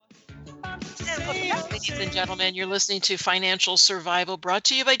Welcome back, ladies and gentlemen. You're listening to Financial Survival, brought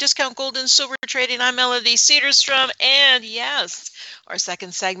to you by Discount Gold and Silver Trading. I'm Melody Cedarstrom, and yes, our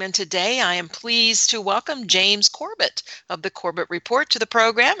second segment today, I am pleased to welcome James Corbett of the Corbett Report to the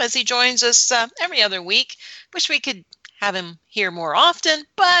program as he joins us every other week. Wish we could have him here more often,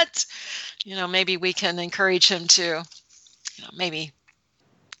 but maybe we can encourage him to, maybe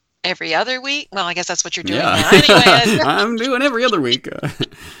every other week. Well, I guess that's what you're doing now. Anyway, I'm doing every other week.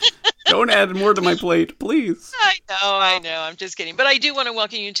 Don't add more to my plate, please. I know. I'm just kidding. But I do want to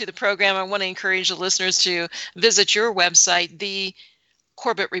welcome you to the program. I want to encourage the listeners to visit your website,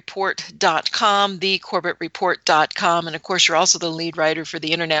 thecorbettreport.com, thecorbettreport.com. And of course, you're also the lead writer for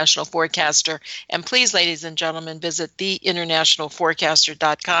the International Forecaster. And please, ladies and gentlemen, visit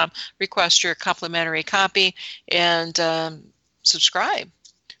theinternationalforecaster.com, request your complimentary copy, and subscribe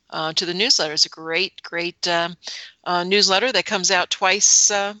to the newsletter. It's a great newsletter that comes out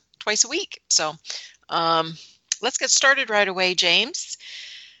twice a week. So let's get started right away, James.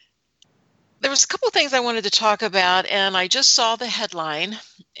 There was a couple of things I wanted to talk about, and I just saw the headline,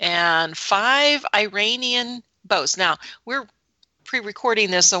 and 5 Iranian boats. Now, we're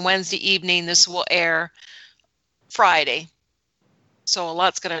pre-recording this on Wednesday evening. This will air Friday. So a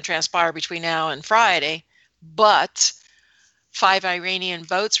lot's going to transpire between now and Friday, but 5 Iranian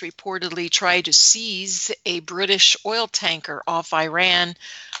boats reportedly tried to seize a British oil tanker off Iran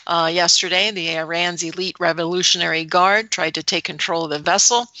yesterday. The Iran's elite Revolutionary Guard tried to take control of the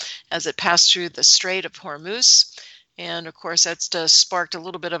vessel as it passed through the Strait of Hormuz. And of course, that's sparked a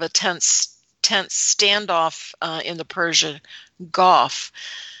little bit of a tense standoff in the Persian Gulf.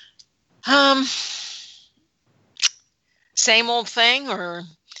 Same old thing, or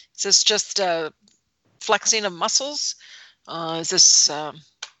is this just flexing of muscles? Is this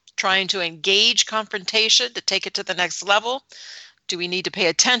trying to engage confrontation to take it to the next level? Do we need to pay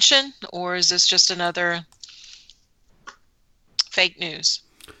attention, or is this just another fake news?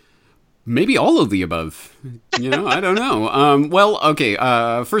 Maybe all of the above. I don't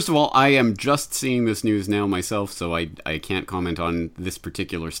know. First of all, I am just seeing this news now myself, so I can't comment on this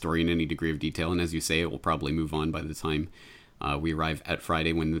particular story in any degree of detail. And as you say, it will probably move on by the time we arrive at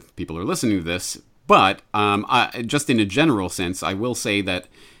Friday when people are listening to this. But just in a general sense, I will say that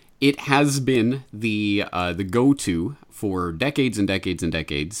it has been the go-to for decades and decades and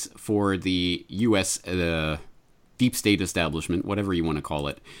decades for the U.S. Deep state establishment, whatever you want to call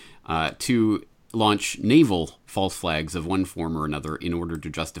it, to launch naval false flags of one form or another in order to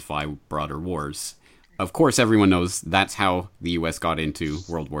justify broader wars. Of course, everyone knows that's how the U.S. got into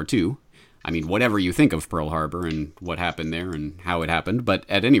World War II. I mean, whatever you think of Pearl Harbor and what happened there and how it happened, but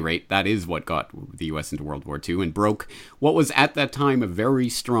at any rate, that is what got the U.S. into World War II and broke what was at that time a very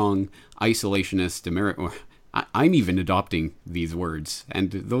strong isolationist American. I'm even adopting these words,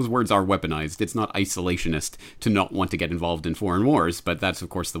 and those words are weaponized. It's not isolationist to not want to get involved in foreign wars, but that's, of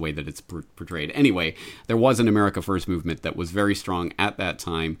course, the way that it's portrayed. Anyway, there was an America First movement that was very strong at that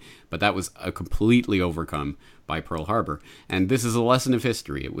time, but that was completely overcome by Pearl Harbor. And this is a lesson of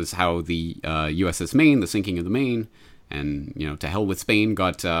history. It was how the USS Maine, the sinking of the Maine, and to hell with Spain,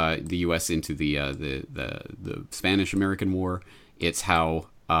 got the U.S. into the Spanish-American War. It's how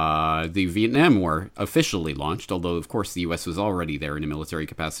the Vietnam War officially launched, although, of course, the U.S. was already there in a military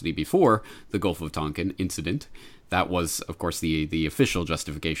capacity before the Gulf of Tonkin incident. That was, of course, the official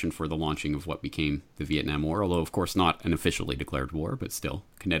justification for the launching of what became the Vietnam War, although, of course, not an officially declared war, but still,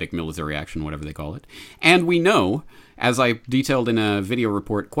 kinetic military action, whatever they call it. And we know, as I detailed in a video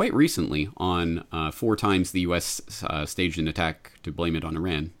report quite recently on 4 times the U.S. Staged an attack to blame it on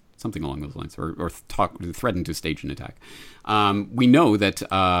Iran, something along those lines, or threatened to stage an attack. We know that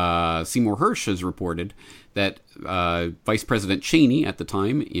Seymour Hersh has reported that Vice President Cheney at the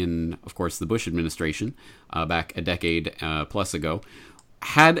time, in, of course, the Bush administration, back a decade plus ago,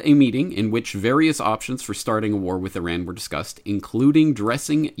 had a meeting in which various options for starting a war with Iran were discussed, including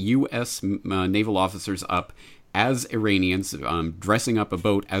dressing U.S. naval officers up as Iranians, dressing up a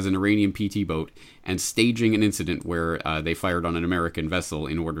boat as an Iranian PT boat, and staging an incident where they fired on an American vessel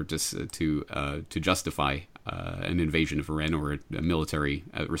in order to justify an invasion of Iran or a military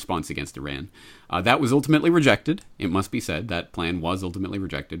response against Iran. That was ultimately rejected. It must be said that plan was ultimately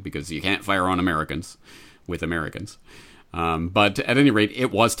rejected because you can't fire on Americans with Americans. But at any rate,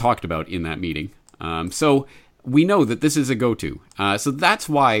 it was talked about in that meeting. So we know that this is a go-to. So that's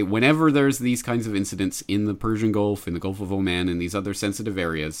why whenever there's these kinds of incidents in the Persian Gulf, in the Gulf of Oman, and these other sensitive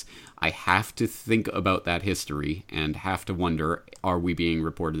areas, I have to think about that history and have to wonder, are we being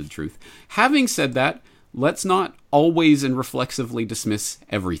reported the truth? Having said that, let's not always and reflexively dismiss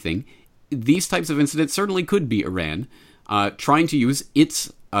everything. These types of incidents certainly could be Iran trying to use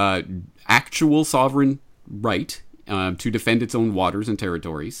its actual sovereign right to defend its own waters and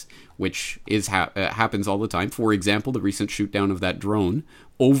territories, which happens all the time. For example, the recent shoot down of that drone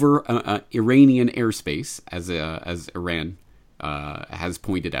over Iranian airspace, as Iran has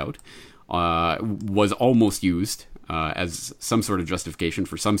pointed out, was almost used as some sort of justification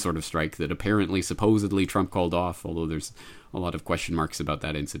for some sort of strike that supposedly Trump called off, although there's a lot of question marks about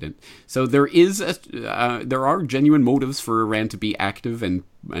that incident. So there are genuine motives for Iran to be active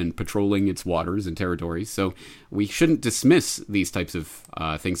and patrolling its waters and territories. So we shouldn't dismiss these types of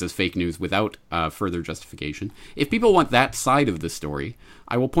things as fake news without further justification. If people want that side of the story,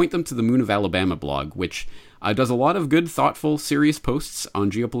 I will point them to the Moon of Alabama blog, which does a lot of good, thoughtful, serious posts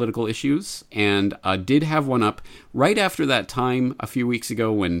on geopolitical issues, and did have one up right after that time a few weeks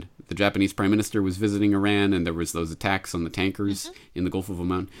ago when the Japanese Prime Minister was visiting Iran and there was those attacks on the tankers in the Gulf of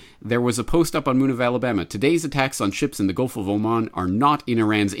Oman. There was a post up on Moon of Alabama. Today's attacks on ships in the Gulf of Oman are not in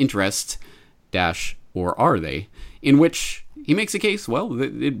Iran's interest, or are they? In which he makes a case, well,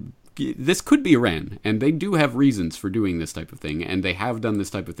 this could be Iran, and they do have reasons for doing this type of thing, and they have done this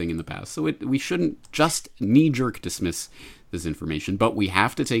type of thing in the past. So we shouldn't just knee-jerk dismiss this information, but we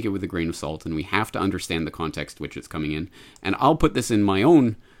have to take it with a grain of salt, and we have to understand the context which it's coming in. And I'll put this in my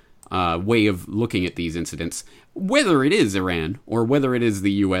own way of looking at these incidents, whether it is Iran, or whether it is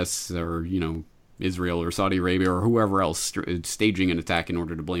the U.S., or, Israel, or Saudi Arabia, or whoever else staging an attack in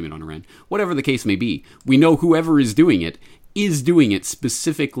order to blame it on Iran. Whatever the case may be, we know whoever is doing it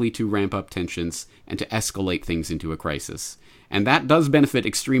specifically to ramp up tensions and to escalate things into a crisis. And that does benefit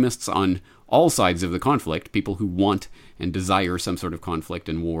extremists on all sides of the conflict, people who want and desire some sort of conflict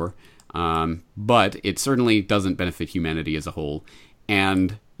and war. But it certainly doesn't benefit humanity as a whole.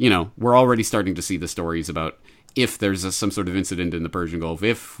 And, we're already starting to see the stories about if there's some sort of incident in the Persian Gulf,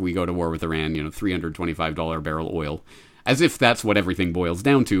 if we go to war with Iran, $325 a barrel oil, as if that's what everything boils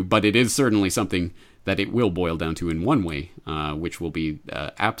down to. But it is certainly something that it will boil down to in one way, which will be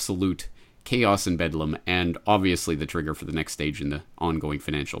absolute chaos and bedlam, and obviously the trigger for the next stage in the ongoing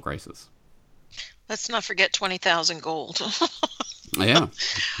financial crisis. Let's not forget 20,000 gold. Yeah.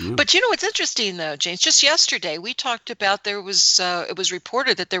 But it's interesting though, James. Just yesterday we talked about it was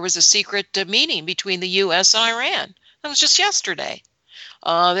reported that there was a secret meeting between the U.S. and Iran. That was just yesterday.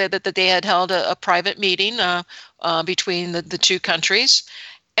 That they had held a private meeting between the two countries.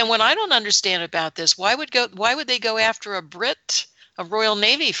 And what I don't understand about this, why would they go after a Royal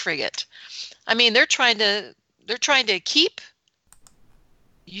Navy frigate? I mean, they're trying to keep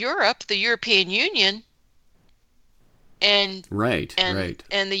Europe, the European Union, and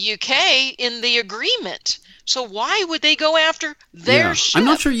the UK in the agreement. So why would they go after their ship? I'm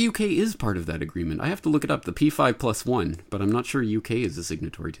not sure UK is part of that agreement. I have to look it up, the P5+1, but I'm not sure UK is a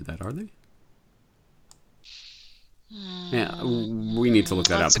signatory to that, are they? Yeah, we need to look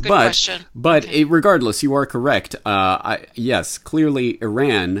that up. That's a good question. But regardless, you are correct. Yes, clearly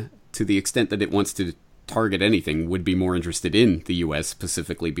Iran, to the extent that it wants to target anything, would be more interested in the U.S.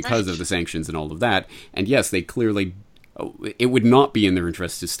 specifically because of the sanctions and all of that. And yes, it would not be in their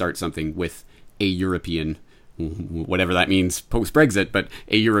interest to start something with a European, whatever that means post-Brexit, but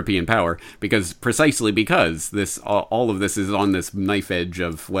a European power, precisely because all of this is on this knife edge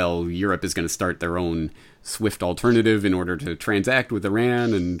of, well, Europe is going to start their own swift alternative in order to transact with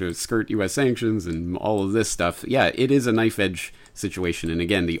Iran and to skirt U.S. sanctions and all of this stuff. Yeah, it is a knife edge situation, and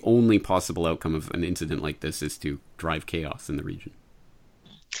again, the only possible outcome of an incident like this is to drive chaos in the region.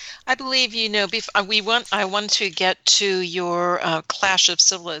 I believe, I want to get to your Clash of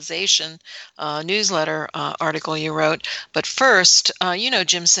Civilization newsletter article you wrote. But first,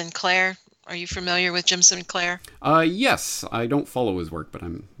 Jim Sinclair. Are you familiar with Jim Sinclair? Yes. I don't follow his work, but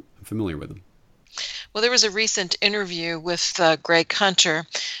I'm familiar with him. Well, there was a recent interview with Greg Hunter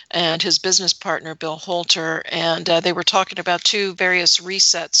and his business partner, Bill Holter, and they were talking about two various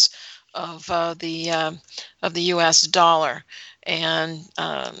resets of the U.S. dollar. And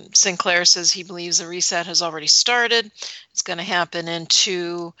Sinclair says he believes the reset has already started. It's going to happen in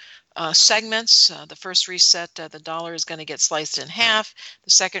two segments. The first reset, the dollar is going to get sliced in half. The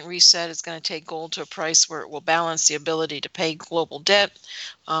second reset is going to take gold to a price where it will balance the ability to pay global debt.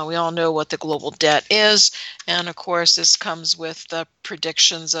 We all know what the global debt is. And of course, this comes with the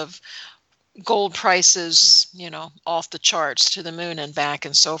predictions of gold prices, off the charts to the moon and back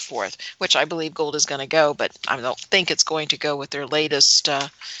and so forth, which I believe gold is going to go, but I don't think it's going to go with their latest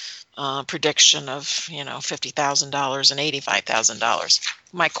prediction of, $50,000 and $85,000.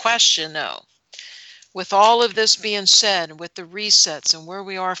 My question, though, with all of this being said, with the resets and where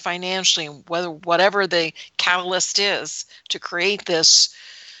we are financially, and whatever the catalyst is to create this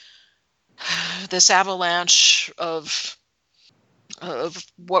avalanche of of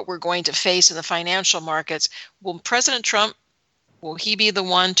what we're going to face in the financial markets. Will President Trump, will he be the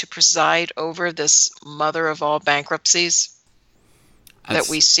one to preside over this mother of all bankruptcies that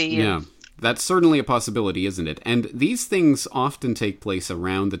we see? Yeah, that's certainly a possibility, isn't it? And these things often take place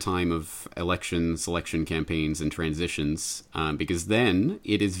around the time of elections, election campaigns, and transitions, because then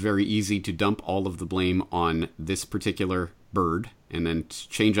it is very easy to dump all of the blame on this particular bird and then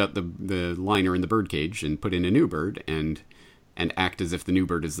change out the liner in the birdcage and put in a new bird and act as if the new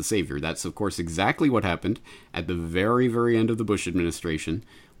bird is the savior. That's, of course, exactly what happened at the very, very end of the Bush administration,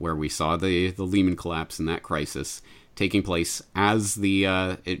 where we saw the Lehman collapse and that crisis taking place as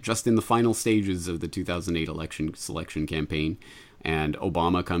just in the final stages of the 2008 election selection campaign. And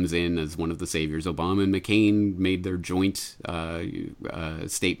Obama comes in as one of the saviors. Obama and McCain made their joint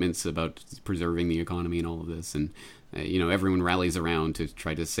statements about preserving the economy and all of this. And, everyone rallies around to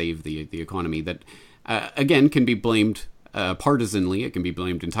try to save the economy that, again, can be blamed partisanly. It can be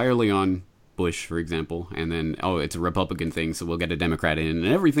blamed entirely on Bush, for example. And then, it's a Republican thing, so we'll get a Democrat in and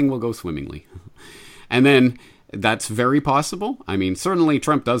everything will go swimmingly. And then that's very possible. I mean, certainly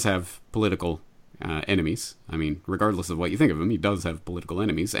Trump does have political enemies. I mean, regardless of what you think of him, he does have political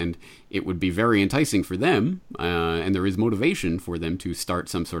enemies, and it would be very enticing for them, and there is motivation for them to start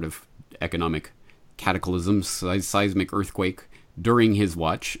some sort of economic cataclysm, seismic earthquake during his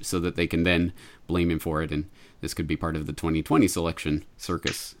watch, so that they can then blame him for it, and this could be part of the 2020 selection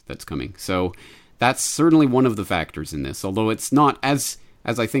circus that's coming. So that's certainly one of the factors in this, although it's not, as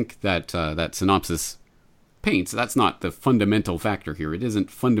I think that synopsis paints, that's not the fundamental factor here. It isn't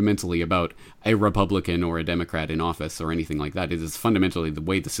fundamentally about a Republican or a Democrat in office or anything like that. It is fundamentally the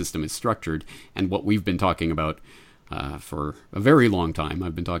way the system is structured and what we've been talking about for a very long time.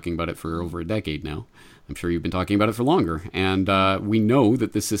 I've been talking about it for over a decade now. I'm sure you've been talking about it for longer. And we know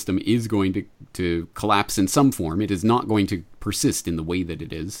that this system is going to collapse in some form. It is not going to persist in the way that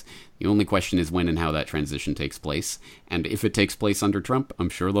it is. The only question is when and how that transition takes place. And if it takes place under Trump, I'm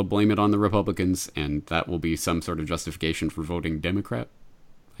sure they'll blame it on the Republicans, and that will be some sort of justification for voting Democrat,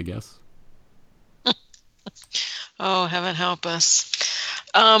 I guess. Oh, heaven help us.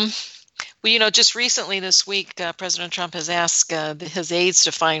 Well, just recently this week, President Trump has asked his aides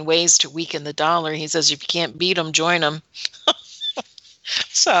to find ways to weaken the dollar. He says, if you can't beat them, join them.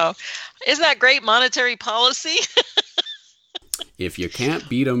 So, isn't that great monetary policy? If you can't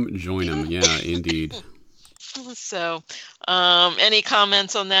beat them, join them. Yeah, indeed. So, any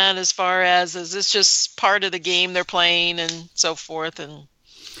comments on that as far as, is this just part of the game they're playing and so forth? And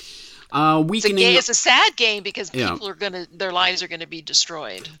it's a sad game because people their lives are going to be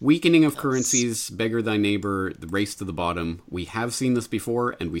destroyed. Weakening of currencies, beggar thy neighbor, the race to the bottom. We have seen this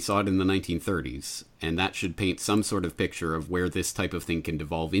before, and we saw it in the 1930s, and that should paint some sort of picture of where this type of thing can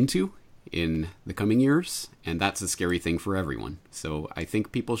devolve into in the coming years, and that's a scary thing for everyone. So I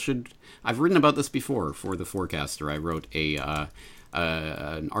think people should... I've written about this before for The Forecaster. I wrote an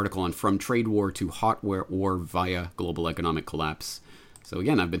article on From Trade War to Hot War via Global Economic Collapse. So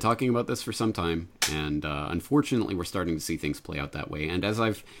again, I've been talking about this for some time, and unfortunately we're starting to see things play out that way. And as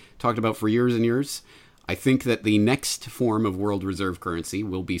I've talked about for years and years, I think that the next form of world reserve currency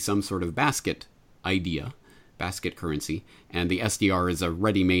will be some sort of basket currency, and the SDR is a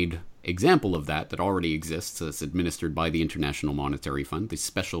ready-made example of that already exists. It's administered by the International Monetary Fund, the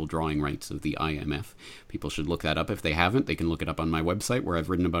special drawing rights of the IMF. People should look that up. If they haven't, they can look it up on my website where I've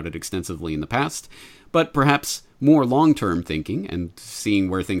written about it extensively in the past. But perhaps more long-term thinking and seeing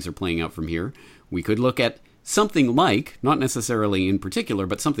where things are playing out from here, we could look at something like, not necessarily in particular,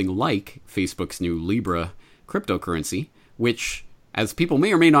 but something like Facebook's new Libra cryptocurrency, which, as people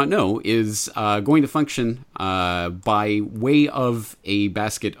may or may not know, is going to function by way of a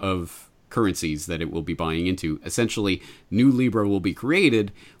basket of currencies that it will be buying into. Essentially, new Libra will be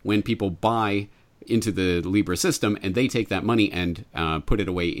created when people buy into the Libra system, and they take that money and put it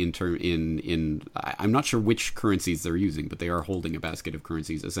away in I'm not sure which currencies they're using, but they are holding a basket of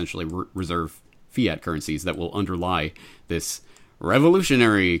currencies, essentially reserve fiat currencies that will underlie this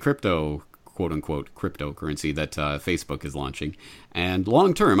revolutionary crypto, quote-unquote, cryptocurrency that Facebook is launching. And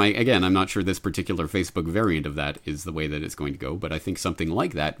long-term, I'm not sure this particular Facebook variant of that is the way that it's going to go, but I think something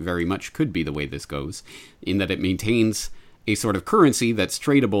like that very much could be the way this goes, in that it maintains a sort of currency that's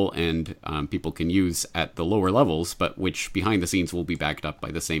tradable and people can use at the lower levels, but which behind the scenes will be backed up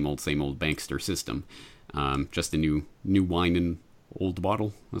by the same old bankster system. Just a new wine in old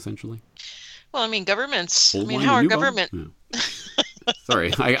bottle, essentially. Well, governments, how are government... Yeah.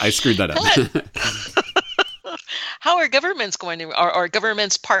 Sorry, I screwed that up. How are governments going to, are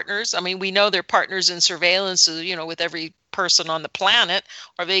governments partners? We know they're partners in surveillance, with every person on the planet?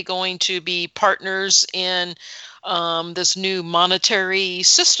 Are they going to be partners in this new monetary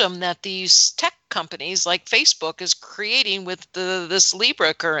system that these tech companies like Facebook is creating with this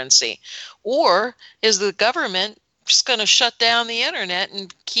Libra currency? Or is the government just going to shut down the internet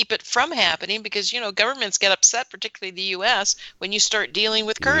and keep it from happening? Because, governments get upset, particularly the U.S., when you start dealing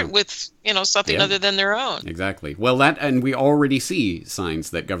with something other than their own. Exactly. Well, and we already see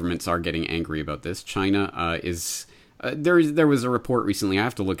signs that governments are getting angry about this. China is... There was a report recently. I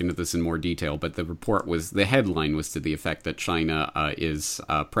have to look into this in more detail, but the headline was to the effect that China is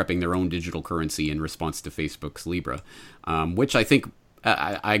prepping their own digital currency in response to Facebook's Libra, which I think,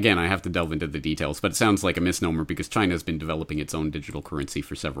 again, I have to delve into the details, but it sounds like a misnomer because China has been developing its own digital currency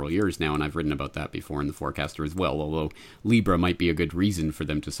for several years now, and I've written about that before in the Forecaster as well, although Libra might be a good reason for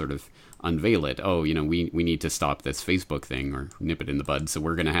them to sort of unveil it. Oh, we need to stop this Facebook thing or nip it in the bud, so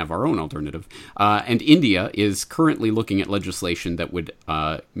we're going to have our own alternative. And India is currently looking at legislation that would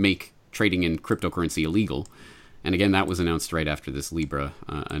make trading in cryptocurrency illegal. And again, that was announced right after this Libra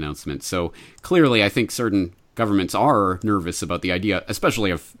announcement. So clearly, I think certain governments are nervous about the idea,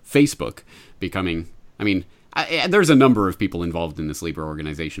 especially of Facebook becoming... there's a number of people involved in this Libra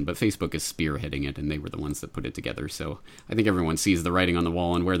organization, but Facebook is spearheading it, and they were the ones that put it together. So I think everyone sees the writing on the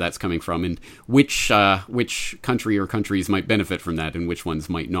wall and where that's coming from, and which country or countries might benefit from that and which ones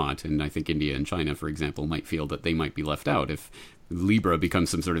might not. And I think India and China, for example, might feel that they might be left out if Libra becomes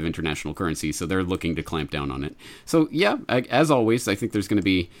some sort of international currency, so they're looking to clamp down on it. So yeah, as always, I think there's going to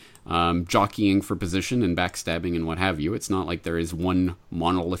be jockeying for position and backstabbing and what have you. It's not like there is one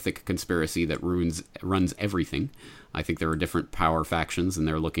monolithic conspiracy that runs everything. I think there are different power factions, and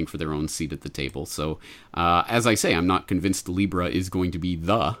they're looking for their own seat at the table. So, as I say, I'm not convinced Libra is going to be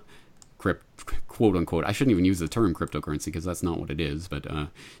the quote-unquote, I shouldn't even use the term cryptocurrency because that's not what it is, but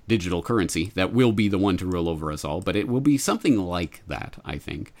digital currency that will be the one to rule over us all. But it will be something like that, I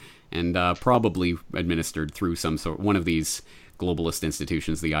think, and probably administered through one of these globalist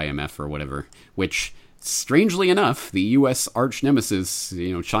institutions, the IMF or whatever, which, strangely enough, the U.S. arch nemesis,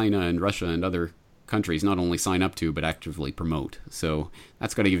 China and Russia and other countries not only sign up to, but actively promote. So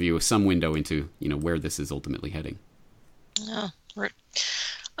that's got to give you some window into, where this is ultimately heading. Yeah,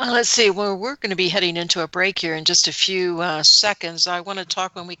 let's see. Well, we're going to be heading into a break here in just a few seconds. I want to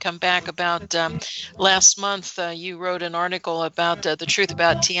talk when we come back about last month. You wrote an article about the truth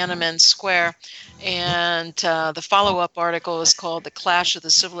about Tiananmen Square, and the follow-up article is called The Clash of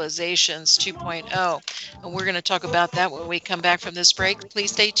the Civilizations 2.0. And we're going to talk about that when we come back from this break.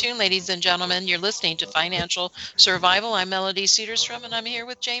 Please stay tuned, ladies and gentlemen. You're listening to Financial Survival. I'm Melody Cedarstrom, and I'm here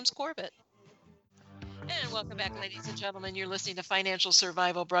with James Corbett. And welcome back, ladies and gentlemen. You're listening to Financial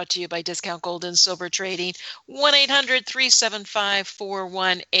Survival, brought to you by Discount Gold and Silver Trading,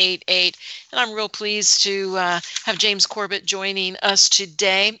 1-800-375-4188. And I'm real pleased to have James Corbett joining us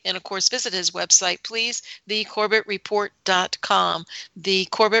today. And, of course, visit his website, please, thecorbettreport.com,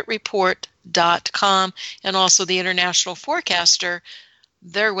 thecorbettreport.com, and also the International Forecaster,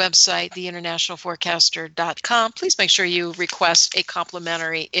 their website, theinternationalforecaster.com. Please make sure you request a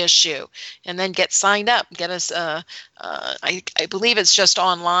complimentary issue and then get signed up. Get us, I believe it's just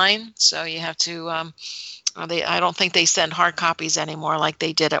online, so you have to, I don't think they send hard copies anymore like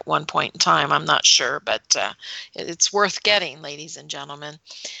they did at one point in time. I'm not sure, but it's worth getting, ladies and gentlemen.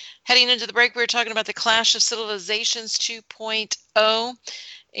 Heading into the break, we were talking about the Clash of Civilizations 2.0.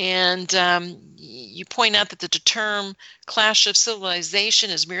 And you point out that the term clash of civilization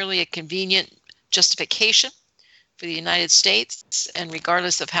is merely a convenient justification for the United States. And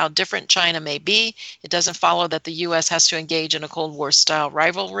regardless of how different China may be, it doesn't follow that the U.S. has to engage in a Cold War-style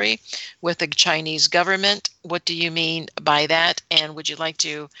rivalry with the Chinese government. What do you mean by that? And would you like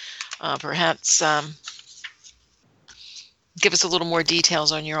to perhaps give us a little more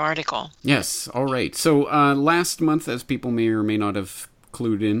details on your article? Yes. All right. So last month, as people may or may not have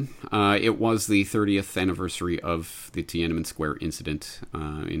clued in, it was the 30th anniversary of the Tiananmen Square incident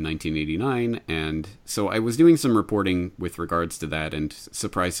in 1989, and so I was doing some reporting with regards to that, and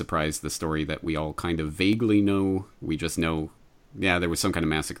surprise, surprise, the story that we all kind of vaguely know. We just know, yeah, there was some kind of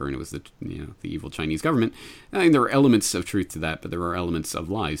massacre, and it was the evil Chinese government. And there were elements of truth to that, but there were elements of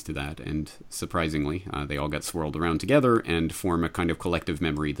lies to that, and surprisingly, they all got swirled around together and form a kind of collective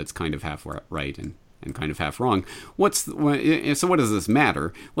memory that's kind of half right and kind of half wrong. So what does this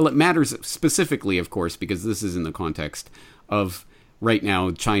matter? Well, it matters specifically, of course, because this is in the context of right now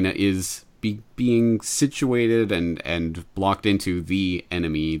China is being situated and blocked into the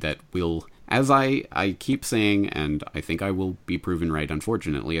enemy that will as I keep saying, and I think I will be proven right,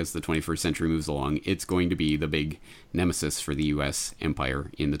 unfortunately, as the 21st century moves along, it's going to be the big nemesis for the U.S.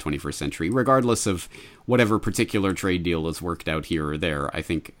 empire in the 21st century, regardless of whatever particular trade deal is worked out here or there. I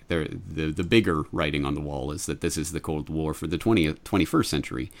think the bigger writing on the wall is that this is the Cold War for the 21st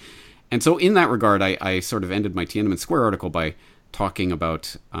century. And so in that regard, I sort of ended my Tiananmen Square article by talking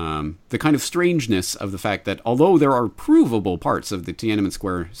about the kind of strangeness of the fact that although there are provable parts of the Tiananmen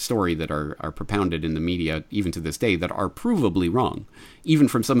Square story that are propounded in the media, even to this day, that are provably wrong, even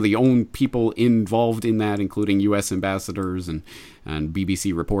from some of the own people involved in that, including U.S. ambassadors and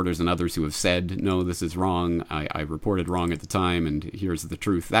BBC reporters and others who have said, no, this is wrong, I reported wrong at the time, and here's the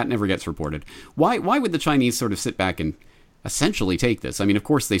truth. That never gets reported. Why would the Chinese sort of sit back and essentially take this? I mean, of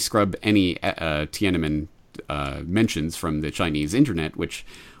course, they scrub any Tiananmen mentions from the Chinese internet, which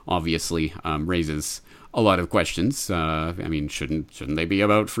obviously raises a lot of questions. I mean, shouldn't they be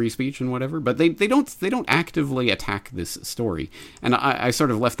about free speech and whatever? But they don't actively attack this story, and I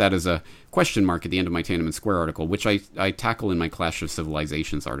sort of left that as a question mark at the end of my Tiananmen Square article, which I tackle in my Clash of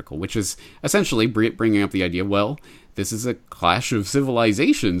Civilizations article, which is essentially bringing up the idea, well, this is a clash of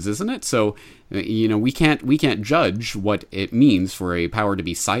civilizations, isn't it? So, we can't judge what it means for a power to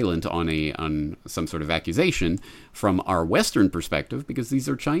be silent on some sort of accusation from our Western perspective, because these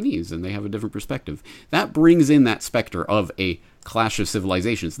are Chinese and they have a different perspective. That brings in that specter of a clash of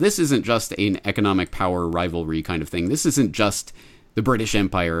civilizations. This isn't just an economic power rivalry kind of thing. This isn't just the British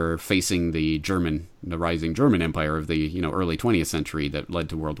Empire facing the rising German Empire of the early 20th century that led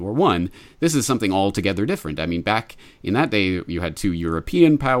to World War I. This is something altogether different. I mean, back in that day, you had two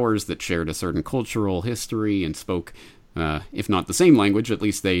European powers that shared a certain cultural history and spoke, if not the same language, at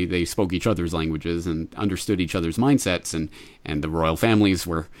least they spoke each other's languages and understood each other's mindsets, and the royal families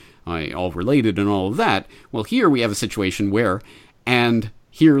were all related and all of that. Well, here we have a situation where, and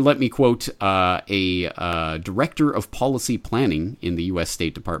here, let me quote a director of policy planning in the U.S.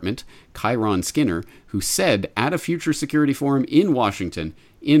 State Department, Kyron Skinner, who said at a future security forum in Washington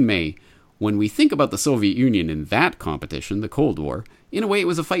in May, when we think about the Soviet Union in that competition, the Cold War, in a way it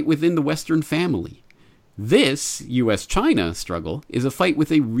was a fight within the Western family. This U.S.-China struggle is a fight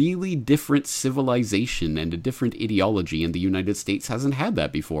with a really different civilization and a different ideology, and the United States hasn't had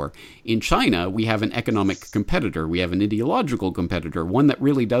that before. In China, we have an economic competitor, we have an ideological competitor, one that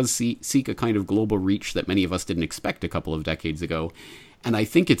really does seek a kind of global reach that many of us didn't expect a couple of decades ago. And I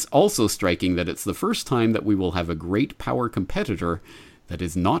think it's also striking that it's the first time that we will have a great power competitor that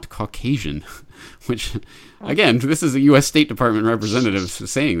is not Caucasian, which, again, this is a U.S. State Department representative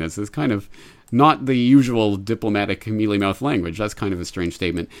saying this. It's kind of not the usual diplomatic mealy-mouthed language. That's kind of a strange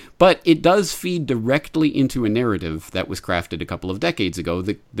statement. But it does feed directly into a narrative that was crafted a couple of decades ago,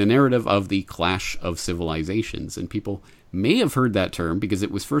 the narrative of the clash of civilizations. And people may have heard that term because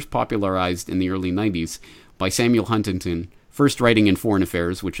it was first popularized in the early 90s by Samuel Huntington, first writing in Foreign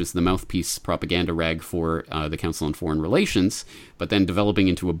Affairs, which is the mouthpiece propaganda rag for the Council on Foreign Relations, but then developing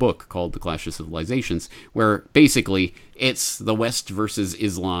into a book called The Clash of Civilizations, where basically it's the West versus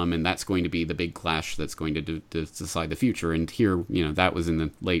Islam, and that's going to be the big clash that's going to decide the future. And here, that was in the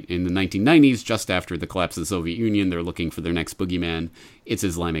 1990s, just after the collapse of the Soviet Union. They're looking for their next boogeyman. It's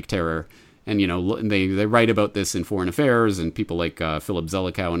Islamic terror. And, they write about this in Foreign Affairs, and people like Philip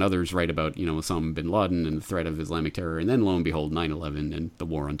Zelikow and others write about, Osama bin Laden and the threat of Islamic terror. And then, lo and behold, 9/11 and the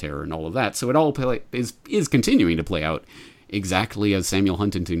war on terror and all of that. So it all is continuing to play out exactly as Samuel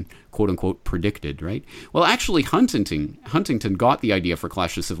Huntington, quote-unquote, predicted, right? Well, actually, Huntington got the idea for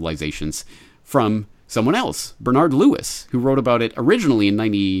Clash of Civilizations from someone else, Bernard Lewis, who wrote about it originally in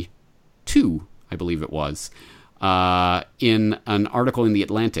 92, I believe it was, in an article in The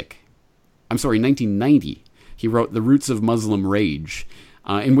Atlantic. 1990, he wrote The Roots of Muslim Rage,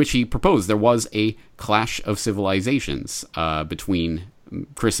 in which he proposed there was a clash of civilizations between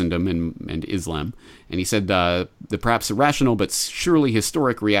Christendom and Islam. And he said the perhaps irrational but surely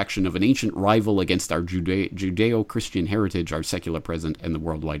historic reaction of an ancient rival against our Judeo-Christian heritage, our secular present, and the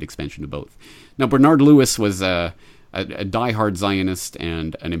worldwide expansion of both. Now, Bernard Lewis was a diehard Zionist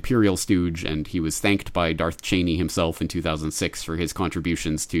and an imperial stooge, and he was thanked by Darth Cheney himself in 2006 for his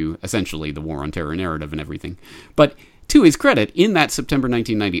contributions to essentially the war on terror narrative and everything. But to his credit, in that September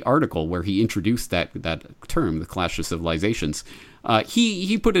 1990 article where he introduced that term, the Clash of Civilizations,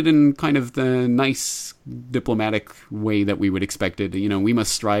 he put it in kind of the nice diplomatic way that we would expect it. We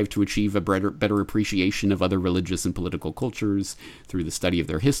must strive to achieve a better appreciation of other religious and political cultures through the study of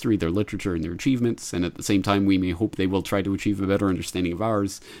their history, their literature, and their achievements. And at the same time, we may hope they will try to achieve a better understanding of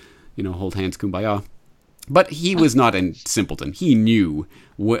ours. Hold hands, kumbaya. But he was not a simpleton. He knew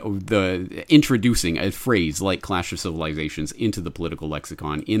introducing a phrase like Clash of Civilizations into the political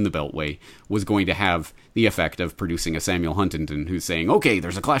lexicon in the Beltway was going to have the effect of producing a Samuel Huntington who's saying, okay,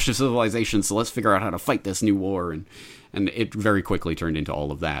 there's a Clash of Civilizations, so let's figure out how to fight this new war. And it very quickly turned into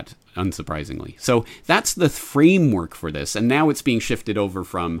all of that, unsurprisingly. So that's the framework for this. And now it's being shifted over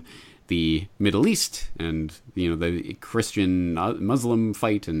from the Middle East and, the Christian Muslim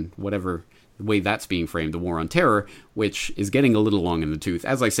fight and whatever the way that's being framed, the war on terror, which is getting a little long in the tooth.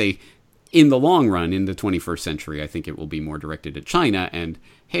 As I say, in the long run, in the 21st century, I think it will be more directed at China. And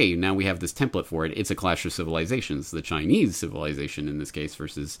hey, now we have this template for it. It's a clash of civilizations, the Chinese civilization in this case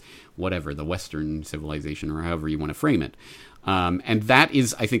versus whatever, the Western civilization or however you want to frame it. And that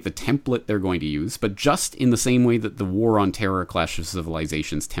is, I think, the template they're going to use. But just in the same way that the War on Terror Clash of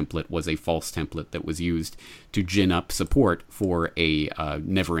Civilizations template was a false template that was used to gin up support for a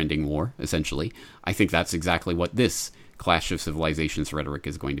never-ending war, essentially, I think that's exactly what this Clash of Civilizations rhetoric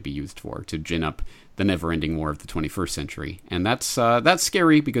is going to be used for, to gin up the never-ending war of the 21st century. And that's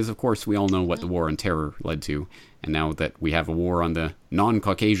scary because, of course, we all know what the War on Terror led to. And now that we have a war on the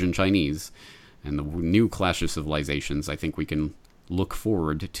non-Caucasian Chinese and the new Clash of Civilizations, I think we can look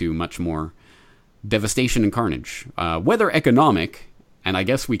forward to much more devastation and carnage. Whether economic, and I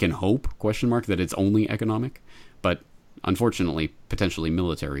guess we can hope, that it's only economic, but unfortunately, potentially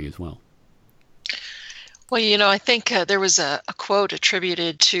military as well. Well, I think there was a quote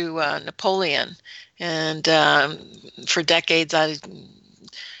attributed to Napoleon, and for decades,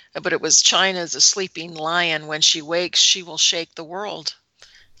 but it was, China's a sleeping lion. When she wakes, she will shake the world.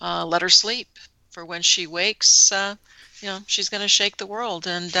 Let her sleep, for when she wakes, she's going to shake the world,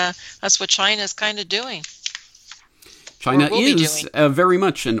 and that's what China is kind of doing. China is very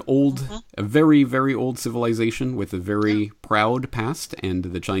much an old, a very, very old civilization with a very proud past, and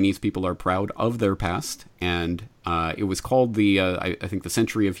the Chinese people are proud of their past. And it was called I think the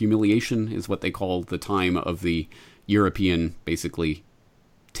Century of Humiliation is what they call the time of the European, basically,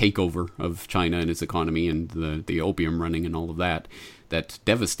 takeover of China and its economy and the opium running and all of that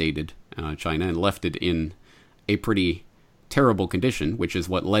devastated China and left it in a pretty terrible condition, which is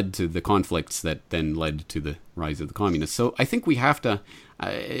what led to the conflicts that then led to the rise of the communists. So I think we have to,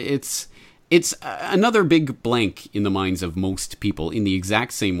 it's another big blank in the minds of most people, in the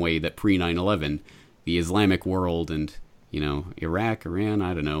exact same way that pre 9/11, the Islamic world and, Iraq, Iran,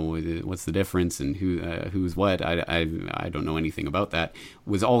 I don't know, what's the difference and who's what, I don't know anything about that,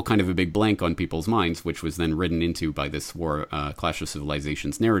 was all kind of a big blank on people's minds, which was then ridden into by this war, Clash of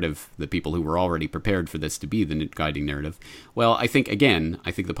Civilizations narrative, the people who were already prepared for this to be the guiding narrative. Well, I think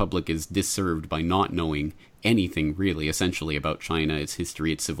the public is disserved by not knowing anything really essentially about China, its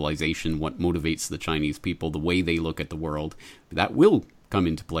history, its civilization, what motivates the Chinese people, the way they look at the world. That will come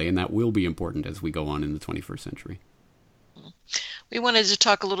into play, and that will be important as we go on in the 21st century. We wanted to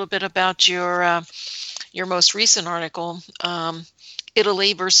talk a little bit about your most recent article,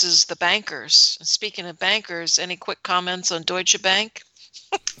 Italy versus the bankers. Speaking of bankers, any quick comments on Deutsche Bank?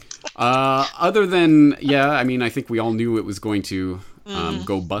 Other than, I think we all knew it was going to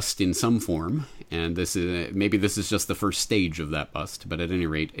go bust in some form, and this is just the first stage of that bust. But at any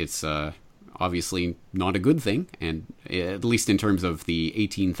rate, it's obviously not a good thing, and at least in terms of the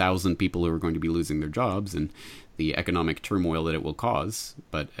 18,000 people who are going to be losing their jobs and the economic turmoil that it will cause.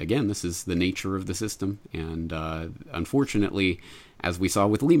 But again, this is the nature of the system, and unfortunately, as we saw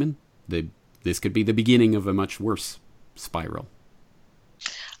with Lehman, this could be the beginning of a much worse spiral.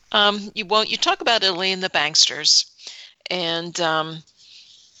 You talk about Italy and the banksters, and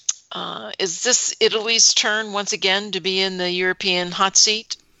is this Italy's turn once again to be in the European hot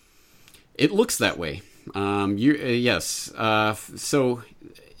seat? It looks that way. Yes. So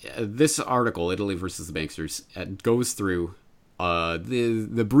this article, Italy versus the Banksters, goes through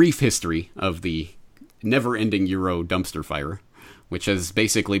the brief history of the never-ending euro dumpster fire, which has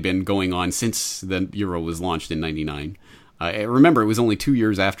basically been going on since the euro was launched in 99. Remember, it was only 2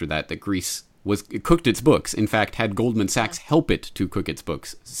 years after that Greece cooked its books. In fact, had Goldman Sachs help it to cook its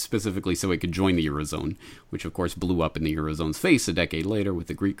books, specifically so it could join the Eurozone, which of course blew up in the Eurozone's face a decade later with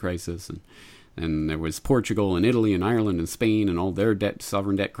the Greek crisis. And there was Portugal and Italy and Ireland and Spain and all their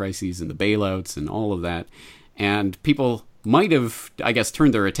sovereign debt crises and the bailouts and all of that. And people might have, I guess,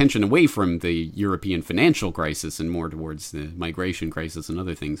 turned their attention away from the European financial crisis and more towards the migration crisis and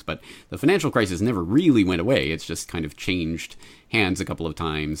other things. But the financial crisis never really went away. It's just kind of changed hands a couple of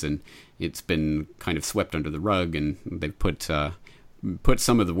times, and it's been kind of swept under the rug, and they've put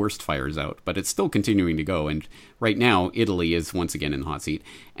some of the worst fires out. But it's still continuing to go. And right now, Italy is once again in the hot seat.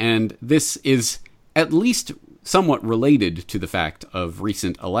 And this is at least somewhat related to the fact of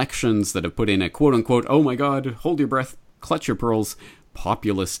recent elections that have put in a quote-unquote, oh my god, hold your breath, clutch your pearls,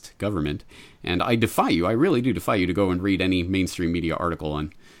 populist government. And I really do defy you to go and read any mainstream media article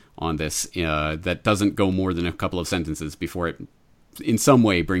on this that doesn't go more than a couple of sentences before it in some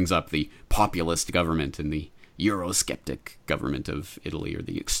way brings up the populist government and the Eurosceptic government of Italy, or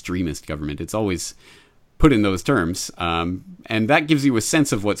the extremist government. It's always put in those terms, and that gives you a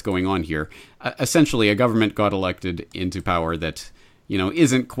sense of what's going on here. Essentially, a government got elected into power that,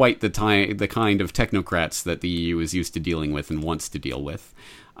 isn't quite the kind of technocrats that the EU is used to dealing with and wants to deal with.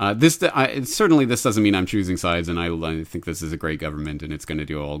 Certainly this doesn't mean I'm choosing sides, and I think this is a great government and it's going to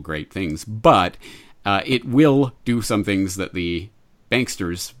do all great things, but it will do some things that the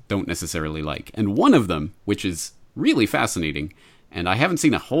banksters don't necessarily like. And one of them, which is really fascinating, and I haven't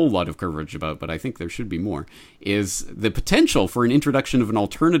seen a whole lot of coverage about, but I think there should be more, is the potential for an introduction of an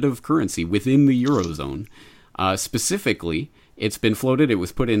alternative currency within the Eurozone. Specifically, it's been floated. It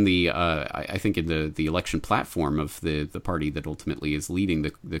was put in the, I think, in the election platform of the party that ultimately is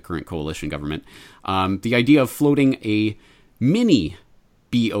leading the current coalition government. The idea of floating a mini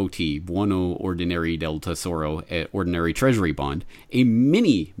BOT, Buono Ordinary del Tesoro, ordinary treasury bond, a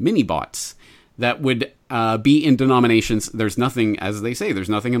mini bots that would be in denominations. There's nothing, as they say, there's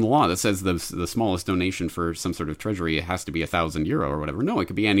nothing in the law that says the smallest donation for some sort of treasury, it has to be €1,000 or whatever. No, it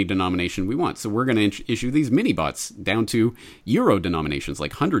could be any denomination we want. So we're going to issue these mini bots down to euro denominations,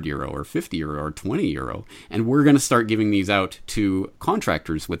 like €100 or €50 or €20, and we're going to start giving these out to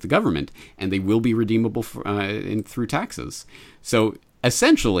contractors with the government, and they will be redeemable through taxes. So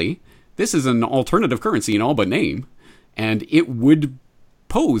essentially, this is an alternative currency in all but name, and it would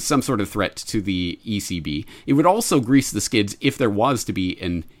pose some sort of threat to the ECB. It would also grease the skids if there was to be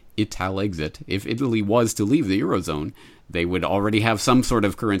an Italexit. If Italy was to leave the Eurozone, they would already have some sort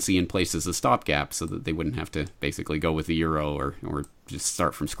of currency in place as a stopgap so that they wouldn't have to basically go with the euro or just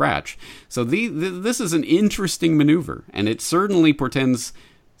start from scratch. So this is an interesting maneuver, and it certainly portends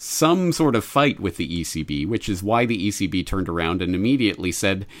some sort of fight with the ECB, which is why the ECB turned around and immediately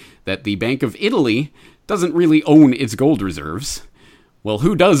said that the Bank of Italy doesn't really own its gold reserves. Well,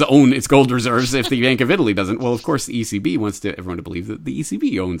 who does own its gold reserves if the Bank of Italy doesn't? Well, of course, the ECB wants everyone to believe that the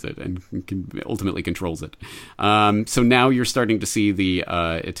ECB owns it and ultimately controls it. So now you're starting to see the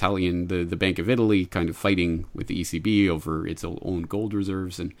the Bank of Italy kind of fighting with the ECB over its own gold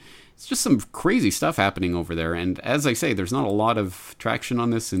reserves. And it's just some crazy stuff happening over there. And as I say, there's not a lot of traction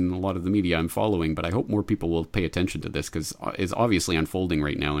on this in a lot of the media I'm following, but I hope more people will pay attention to this because it's obviously unfolding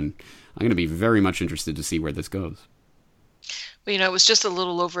right now. And I'm going to be very much interested to see where this goes. Well, it was just a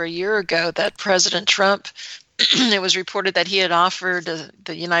little over a year ago that President Trump, it was reported that he had offered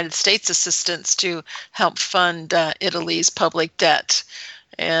the United States assistance to help fund Italy's public debt.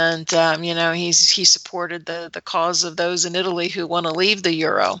 And, he supported the cause of those in Italy who want to leave the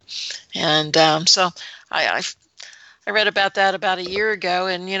euro. And so I read about that about a year ago.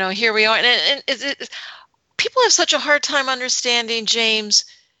 And, here we are. And people have such a hard time understanding, James,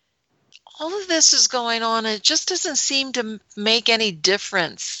 all of this is going on. It just doesn't seem to make any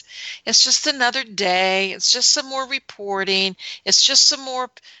difference. It's just another day. It's just some more reporting. It's just some more,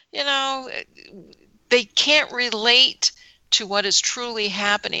 they can't relate to what is truly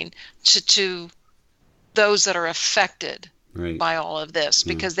happening to those that are affected by all of this,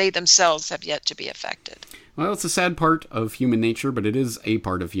 because they themselves have yet to be affected. Well, it's a sad part of human nature, but it is a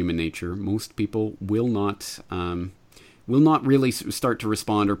part of human nature. Most people will not really start to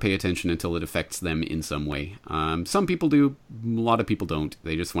respond or pay attention until it affects them in some way. Some people do, a lot of people don't.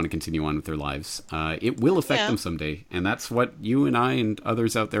 They just want to continue on with their lives. It will affect them someday, and that's what you and I and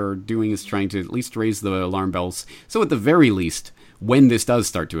others out there are doing, is trying to at least raise the alarm bells. So at the very least, when this does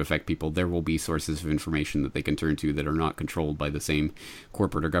start to affect people, there will be sources of information that they can turn to that are not controlled by the same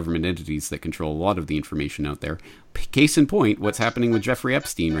corporate or government entities that control a lot of the information out there. Case in point, what's happening with Jeffrey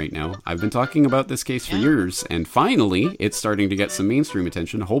Epstein right now. I've been talking about this case for years, and finally, it's starting to get some mainstream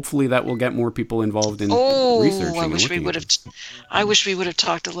attention. Hopefully that will get more people involved in researching. I wish we would have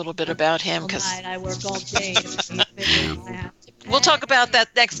talked a little bit about him, because I work all day. We'll talk about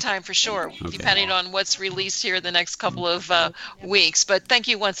that next time for sure, depending on what's released here the next couple of weeks. But thank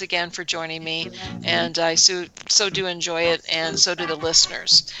you once again for joining me, and I so do enjoy it, and so do the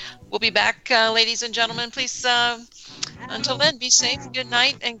listeners. We'll be back, ladies and gentlemen. Please, until then, be safe, good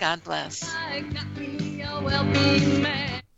night, and God bless.